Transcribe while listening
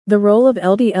The role of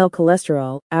LDL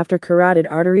cholesterol after carotid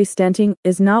artery stenting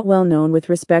is not well known with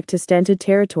respect to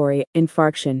stented-territory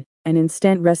infarction and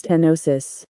in-stent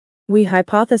stenosis. We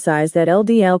hypothesize that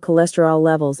LDL cholesterol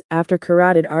levels after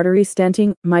carotid artery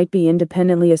stenting might be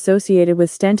independently associated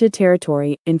with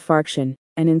stented-territory infarction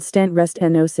and in-stent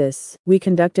stenosis. We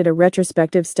conducted a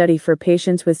retrospective study for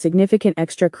patients with significant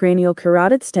extracranial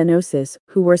carotid stenosis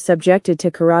who were subjected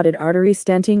to carotid artery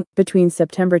stenting between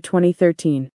September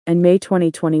 2013 and May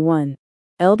 2021.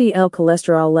 LDL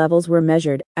cholesterol levels were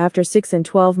measured after 6 and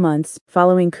 12 months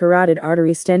following carotid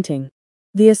artery stenting.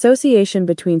 The association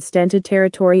between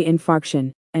stented-territory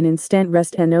infarction and in-stent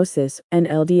stenosis and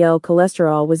LDL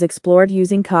cholesterol was explored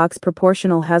using CAS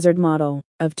proportional hazard model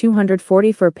of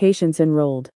 244 patients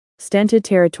enrolled.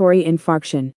 Stented-territory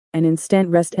infarction and in-stent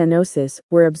stenosis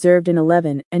were observed in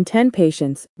 11 and 10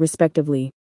 patients,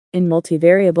 respectively. In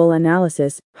multivariable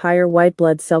analysis, higher white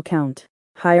blood cell count,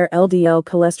 higher LDL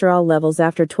cholesterol levels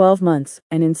after 12 months,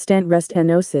 and in-stent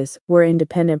stenosis were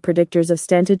independent predictors of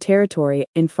stented-territory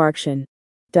infarction.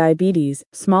 Diabetes,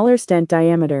 smaller stent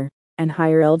diameter, and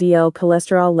higher LDL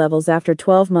cholesterol levels after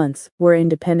 12 months were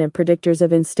independent predictors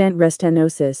of in-stent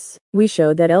stenosis. We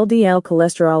showed that LDL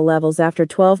cholesterol levels after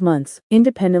 12 months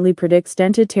independently predict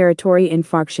stented-territory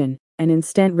infarction and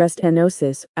in-stent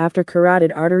stenosis after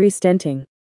carotid artery stenting.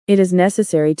 It is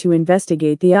necessary to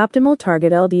investigate the optimal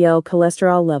target LDL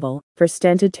cholesterol level for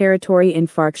stented-territory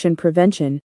infarction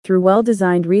prevention through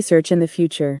well-designed research in the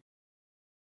future.